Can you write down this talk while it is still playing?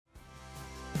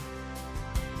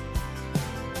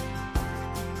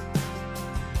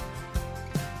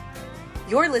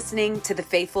You're listening to the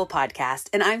Faithful Podcast,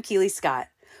 and I'm Keely Scott.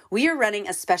 We are running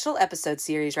a special episode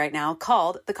series right now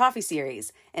called the Coffee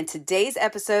Series, and today's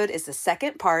episode is the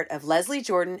second part of Leslie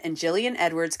Jordan and Jillian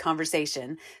Edwards'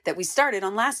 conversation that we started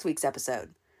on last week's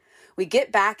episode. We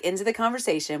get back into the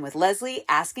conversation with Leslie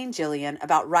asking Jillian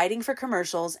about writing for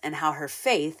commercials and how her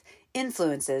faith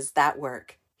influences that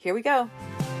work. Here we go.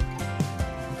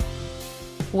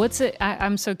 What's it?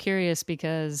 I'm so curious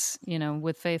because,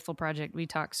 with Faithful Project, we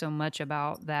talk so much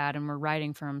about that, and we're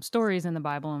writing from stories in the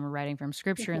Bible and we're writing from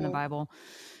scripture in the Bible.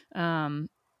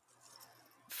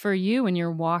 For you, when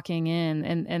you're walking in,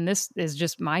 and this is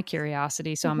just my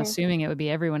curiosity, so I'm assuming it would be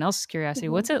everyone else's curiosity.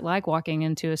 What's it like walking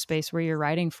into a space where you're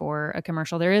writing for a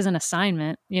commercial? There is an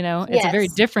assignment, it's a very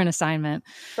different assignment.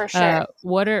 For sure.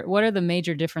 What are the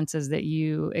major differences that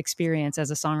you experience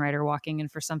as a songwriter walking in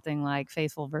for something like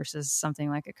Faithful versus something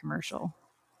like a commercial?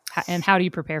 And how do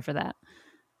you prepare for that?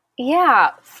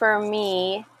 Yeah, for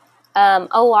me,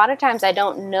 a lot of times I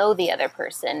don't know the other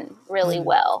person really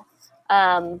well.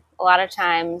 A lot of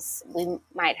times we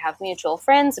might have mutual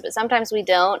friends, but sometimes we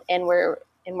don't. And we're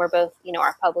both,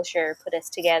 our publisher put us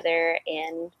together,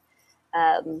 and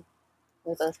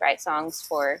we both write songs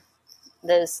for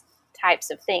those types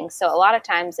of things. So a lot of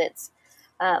times it's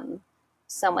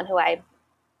someone who I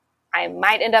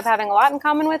might end up having a lot in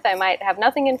common with. I might have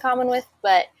nothing in common with,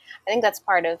 but I think that's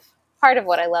part of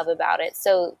what I love about it.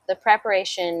 So the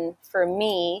preparation for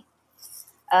me,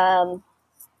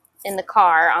 in the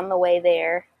car on the way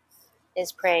there,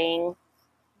 is praying.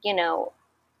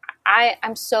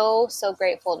 I'm so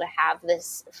grateful to have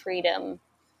this freedom,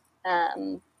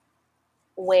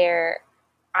 where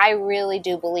I really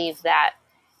do believe that,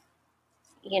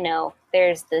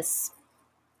 there's this,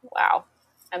 wow,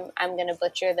 I'm going to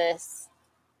butcher this.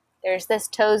 There's this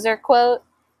Tozer quote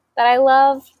that I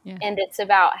love. Yeah. And it's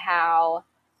about how,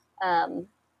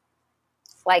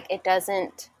 it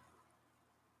doesn't,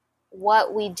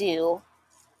 what we do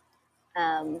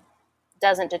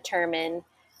doesn't determine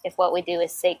if what we do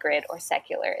is sacred or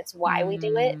secular. It's why we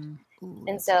do it.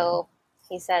 And so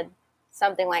he said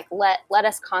something like, let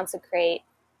us consecrate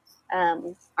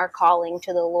our calling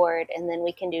to the Lord, and then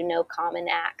we can do no common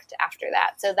act after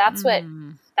that. So that's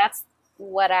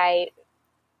what I,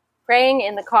 praying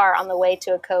in the car on the way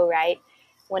to a co-write,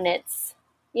 when it's,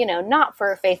 not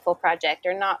for a Faithful Project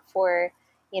or not for,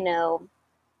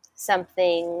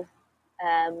 something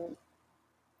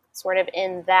sort of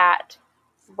in that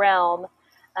realm.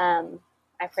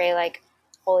 I pray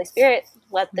Holy Spirit,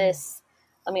 let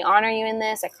me honor you in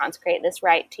this. I consecrate this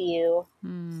right to you.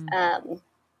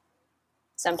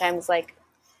 Sometimes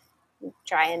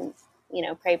try and,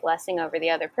 pray blessing over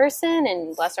the other person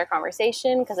and bless our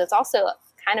conversation, because it's also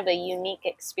kind of a unique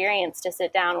experience to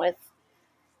sit down with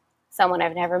someone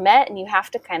I've never met, and you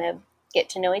have to kind of get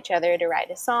to know each other to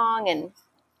write a song. And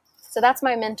so that's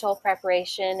my mental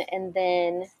preparation. And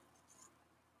then,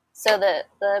 so the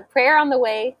prayer on the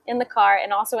way in the car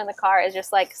and also in the car is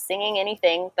just singing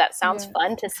anything that sounds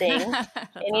fun to sing,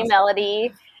 any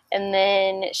melody, and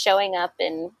then showing up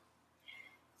and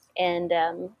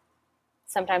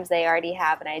sometimes they already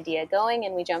have an idea going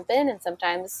and we jump in, and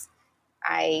sometimes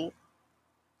I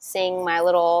sing my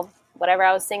little, whatever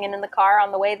I was singing in the car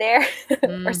on the way there,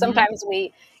 or sometimes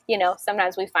we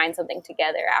find something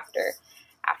together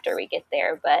after we get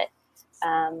there. But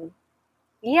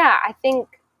I think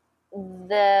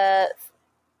the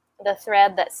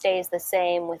thread that stays the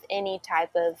same with any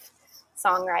type of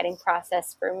songwriting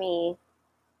process for me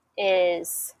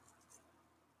is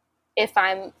if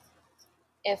I'm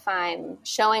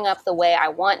showing up the way I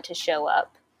want to show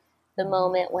up, the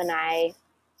moment when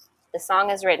the song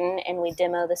is written and we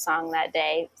demo the song that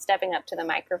day, stepping up to the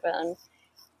microphone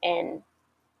and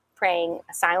praying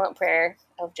a silent prayer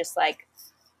of just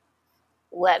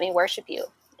let me worship you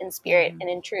in spirit and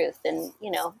in truth. And,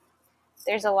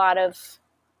 there's a lot of,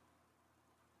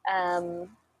 I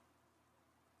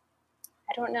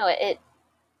don't know,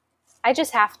 I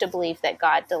just have to believe that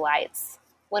God delights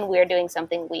when we're doing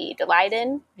something we delight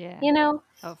in,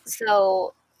 Oh, for sure.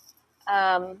 So,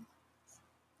 I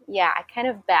kind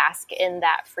of bask in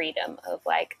that freedom of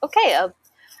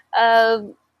a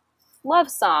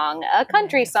love song, a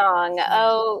country song,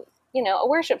 a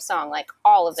worship song,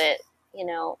 all of it,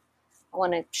 I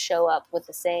want to show up with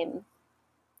the same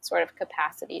sort of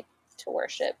capacity to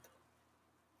worship.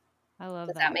 I love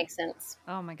that. Does that make sense?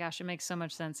 Oh my gosh, it makes so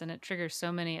much sense. And it triggers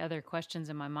so many other questions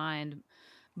in my mind.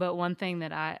 But one thing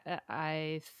that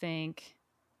I think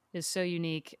is so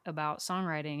unique about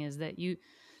songwriting is that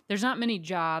there's not many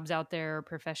jobs out there or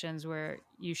professions where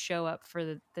you show up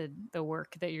for the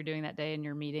work that you're doing that day and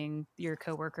you're meeting your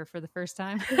coworker for the first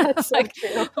time. That's so like,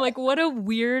 true. like what a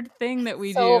weird thing that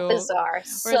we So do. bizarre. Where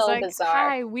it's So like, bizarre.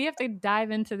 hi, we have to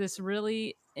dive into this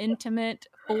really intimate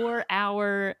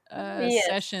 4-hour Yes.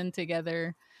 session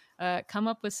together. Come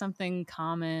up with something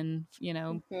common,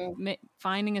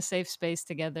 finding a safe space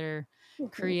together,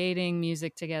 creating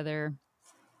music together.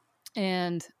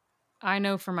 And I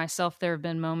know for myself, there have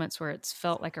been moments where it's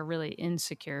felt like a really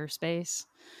insecure space.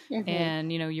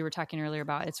 And, you were talking earlier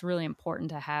about it's really important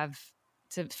to have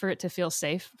for it to feel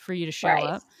safe for you to show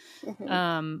Right.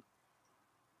 up.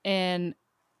 And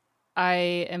I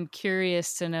am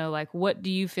curious to know, like, what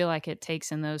do you feel like it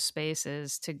takes in those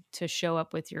spaces to show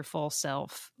up with your full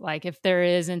self? Like, if there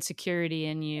is insecurity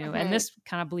in you, and this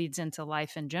kind of bleeds into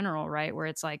life in general, right? Where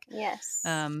it's like, yes,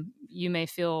 you may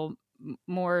feel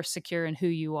more secure in who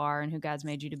you are and who God's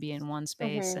made you to be in one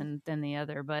space and than the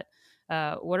other. But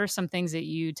what are some things that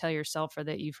you tell yourself or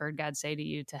that you've heard God say to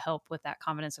you to help with that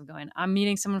confidence of going, I'm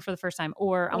meeting someone for the first time,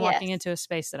 or I'm walking into a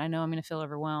space that I know I'm going to feel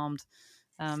overwhelmed?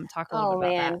 Talk a little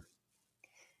bit about that.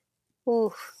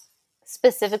 Ooh,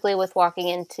 specifically with walking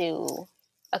into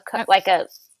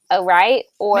a right,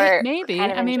 or maybe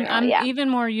kind of I mean, general, I'm even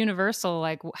more universal.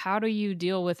 Like, how do you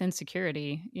deal with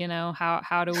insecurity?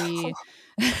 How do we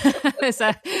is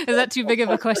that too big of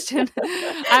a question?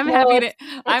 I'm happy to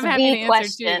answer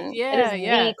question. too. Yeah,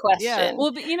 the question.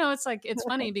 Well, but it's like, it's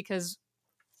funny because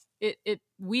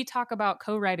we talk about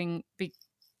co-writing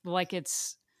like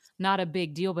it's not a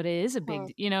big deal, but it is a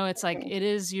big, it's like, it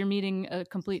is, you're meeting a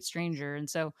complete stranger. And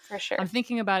so for sure, I'm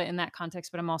thinking about it in that context,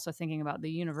 but I'm also thinking about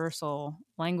the universal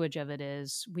language of it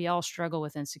is we all struggle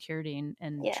with insecurity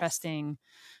and yes, trusting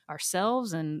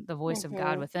ourselves and the voice of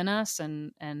God within us.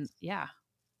 And yeah,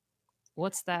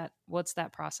 what's that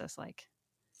process like?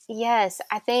 Yes,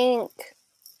 I think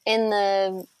in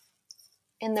the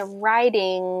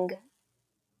writing,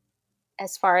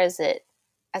 as far as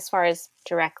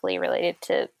directly related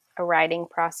to a writing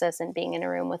process and being in a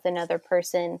room with another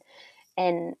person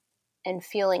and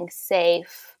feeling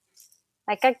safe,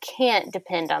 like I can't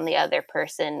depend on the other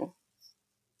person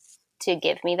to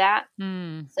give me that.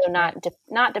 So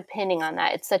not depending on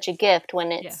that. It's such a gift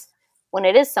when it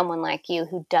is someone like you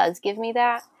who does give me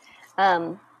that.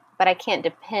 But I can't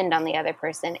depend on the other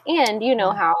person. And you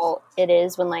know how it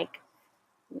is when, like,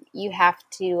 you have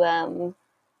to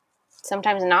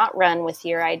sometimes not run with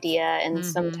your idea and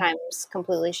sometimes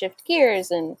completely shift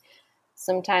gears, and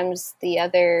sometimes the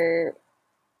other,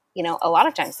 a lot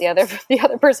of times the other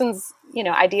person's,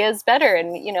 idea is better.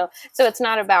 And, so it's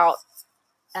not about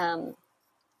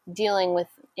dealing with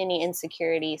any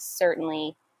insecurity.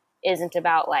 Certainly isn't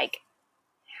about, like,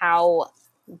 how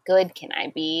good can I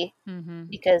be,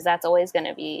 because that's always going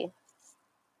to be,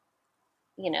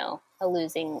 a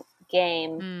losing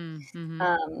game.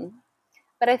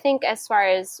 But I think as far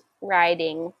as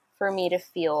writing, for me to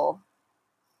feel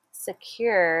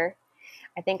secure,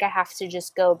 I think I have to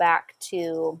just go back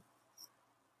to,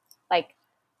 like,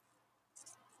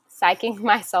 psyching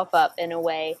myself up in a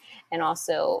way, and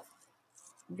also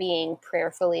being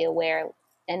prayerfully aware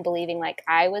and believing, like,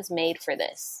 I was made for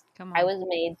this. I was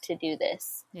made to do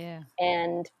this. Yeah.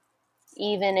 And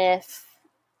even if,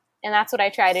 and that's what I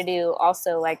try to do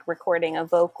also, like recording a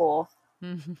vocal.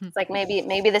 It's like,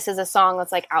 maybe this is a song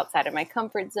that's, like, outside of my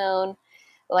comfort zone.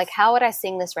 But, like, how would I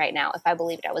sing this right now if I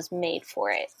believed I was made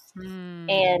for it?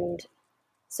 And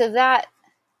so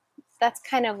that's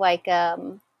kind of like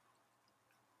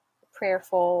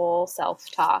prayerful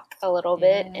self-talk a little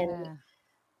bit. And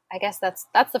I guess that's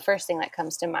the first thing that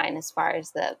comes to mind as far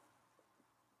as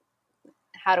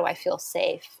how do I feel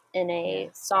safe in a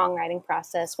songwriting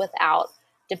process without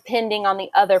depending on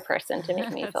the other person to make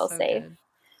me feel safe.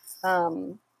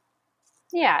 And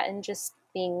just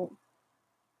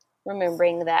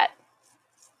remembering that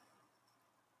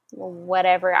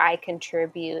whatever I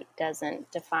contribute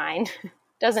doesn't define,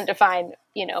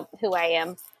 who I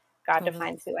am. God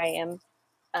defines who I am.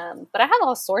 But I have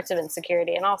all sorts of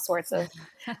insecurity and all sorts of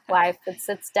life.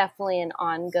 It's definitely an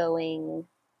ongoing,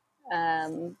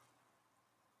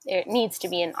 it needs to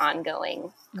be an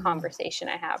ongoing conversation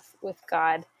I have with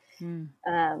God.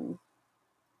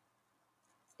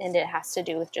 And it has to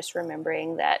do with just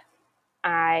remembering that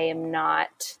I'm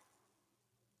not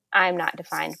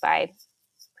defined by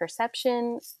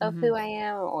perception of who I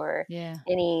am, or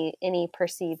any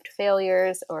perceived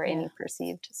failures, or any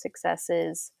perceived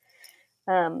successes.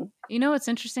 What's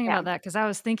interesting about that, because I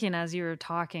was thinking as you were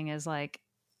talking, is like,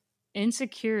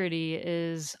 insecurity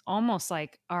is almost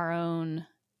like our own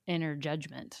inner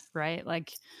judgment, right?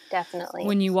 Like, definitely,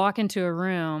 when you walk into a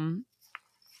room,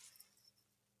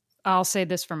 I'll say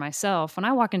this for myself. When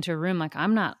I walk into a room, like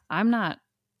I'm not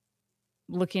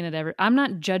looking at I'm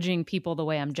not judging people the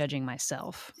way I'm judging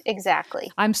myself.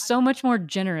 Exactly. I'm so much more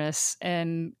generous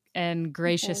and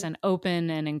gracious and open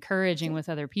and encouraging with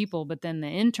other people. But then the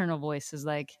internal voice is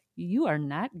like, you are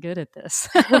not good at this.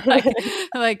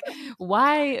 like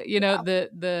why,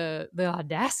 the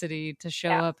audacity to show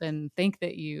up and think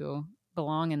that you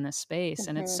belong in this space.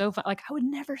 And it's so fun. Like I would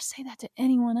never say that to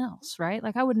anyone else, right?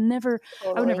 Like I would never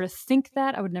think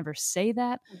that. I would never say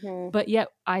that. But yet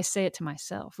I say it to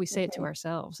myself. We say it to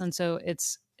ourselves. And so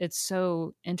it's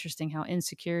so interesting how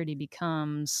insecurity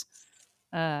becomes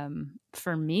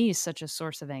for me such a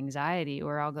source of anxiety,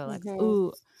 where I'll go like,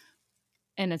 ooh,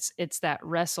 and it's that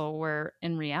wrestle where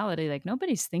in reality, like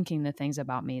nobody's thinking the things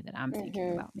about me that I'm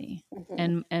thinking about me.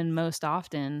 And most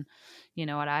often,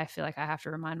 what I feel like I have to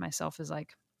remind myself is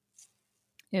like,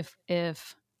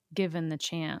 if given the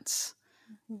chance,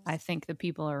 I think the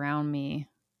people around me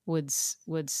would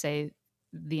say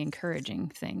the encouraging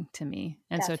thing to me.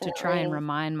 And so to try and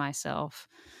remind myself,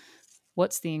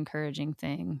 what's the encouraging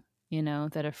thing,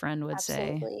 that a friend would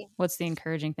say? What's the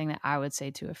encouraging thing that I would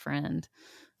say to a friend?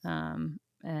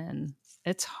 And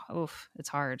it's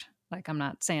hard. Like, I'm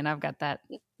not saying I've got that.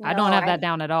 No, I don't have that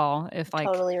down at all. If like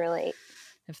totally relate.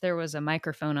 If there was a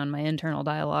microphone on my internal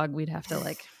dialogue, we'd have to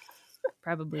like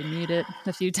probably mute it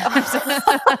a few times.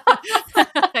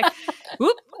 Like,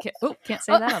 can't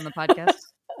say that on the podcast.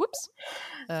 Whoops.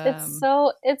 It's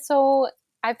so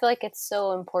I feel like it's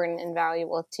so important and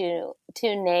valuable to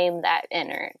name that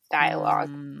inner dialogue,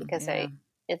 because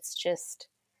it's just,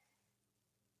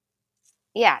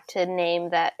 to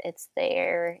name that it's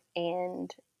there.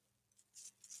 And,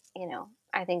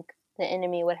 I think the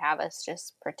enemy would have us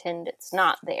just pretend it's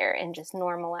not there and just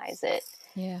normalize it.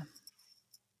 Yeah.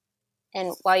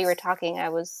 And while you were talking,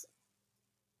 it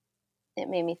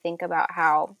made me think about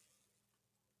how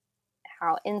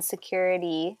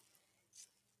insecurity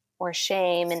or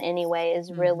shame in any way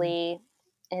is really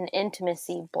an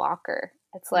intimacy blocker.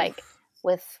 It's like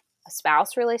with a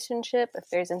spouse relationship, if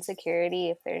there's insecurity,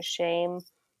 if there's shame,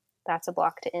 that's a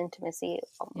block to intimacy.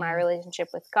 My relationship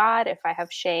with God, if I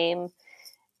have shame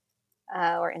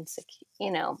or insecure,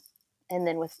 and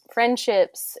then with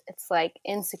friendships, it's like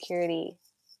insecurity.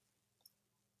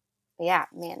 Yeah,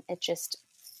 man, it just,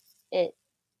 it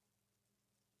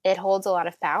holds a lot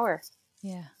of power.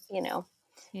 Yeah.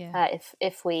 Yeah.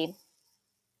 If we,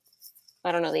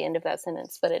 I don't know the end of that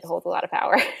sentence, but it holds a lot of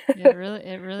power. It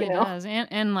really does.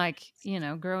 And like,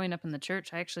 growing up in the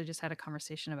church, I actually just had a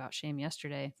conversation about shame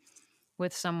yesterday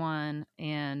with someone,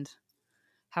 and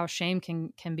how shame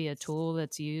can be a tool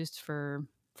that's used for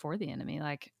the enemy.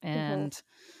 Like, and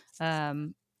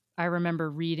I remember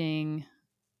reading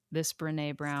this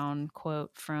Brené Brown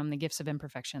quote from The Gifts of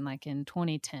Imperfection, like in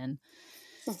 2010.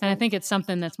 And I think it's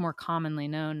something that's more commonly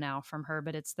known now from her,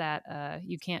 but it's that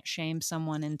you can't shame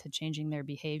someone into changing their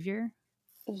behavior.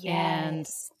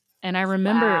 Yes. And I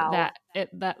remember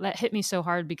that hit me so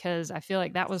hard, because I feel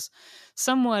like that was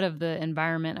somewhat of the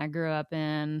environment I grew up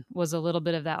in, was a little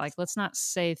bit of that, like, let's not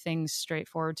say things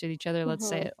straightforward to each other. Let's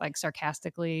say it like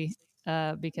sarcastically,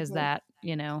 because that,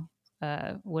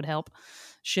 would help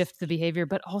shift the behavior,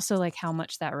 but also like how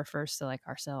much that refers to like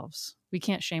ourselves. We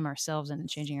can't shame ourselves into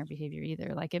changing our behavior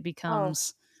either. Like it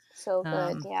becomes so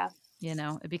good. Yeah.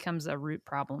 It becomes a root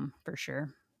problem for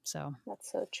sure. So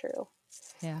that's so true.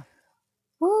 Yeah.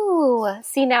 Ooh,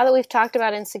 see, now that we've talked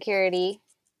about insecurity,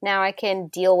 now I can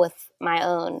deal with my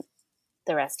own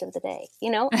the rest of the day.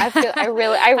 I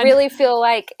really feel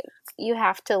like you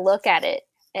have to look at it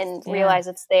and realize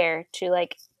it's there to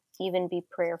like even be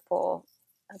prayerful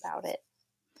about it.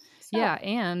 So. Yeah.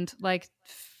 And like,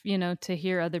 to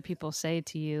hear other people say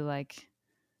to you, like,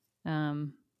 the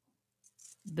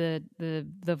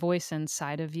voice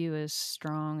inside of you is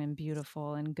strong and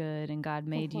beautiful and good, and God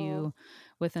made you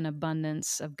with an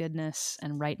abundance of goodness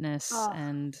and rightness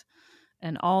and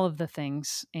all of the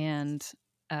things. And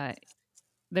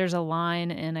there's a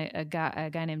line in a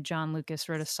guy named John Lucas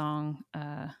wrote a song.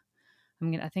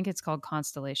 I think it's called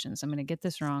Constellations. I'm going to get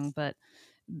this wrong, but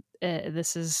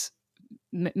this is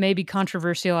maybe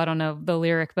controversial. I don't know the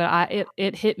lyric, but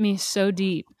it hit me so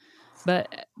deep.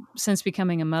 But since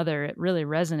becoming a mother, it really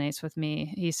resonates with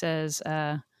me. He says,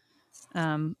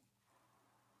 when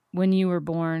you were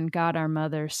born, God, our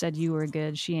mother, said you were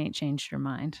good. She ain't changed her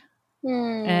mind.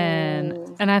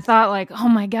 And I thought, like, oh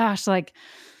my gosh, like,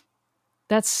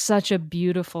 that's such a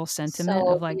beautiful sentiment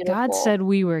of like, beautiful. God said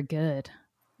we were good.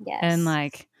 Yes. And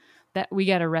like that, we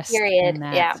got to rest in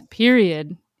that. Yeah.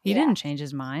 Period. He didn't change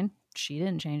his mind. She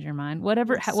didn't change her mind.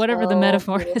 Whatever the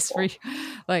metaphor is for you.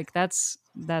 Like that's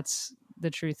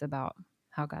the truth about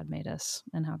how God made us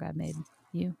and how God made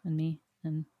you and me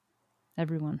and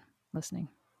everyone listening.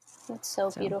 That's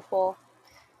so beautiful.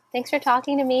 Thanks for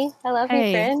talking to me. I love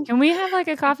you, friend. Can we have like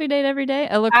a coffee date every day?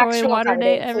 A LaCroix and water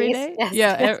date every day? Yes,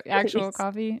 yeah, yes, actual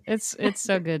coffee. It's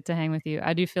so good to hang with you.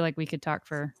 I do feel like we could talk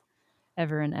for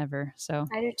ever and ever. So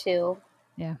I do too.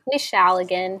 Yeah. We shall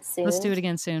again soon. Let's do it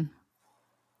again soon.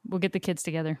 We'll get the kids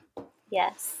together.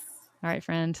 Yes. All right,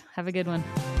 friend. Have a good one.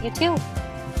 You too.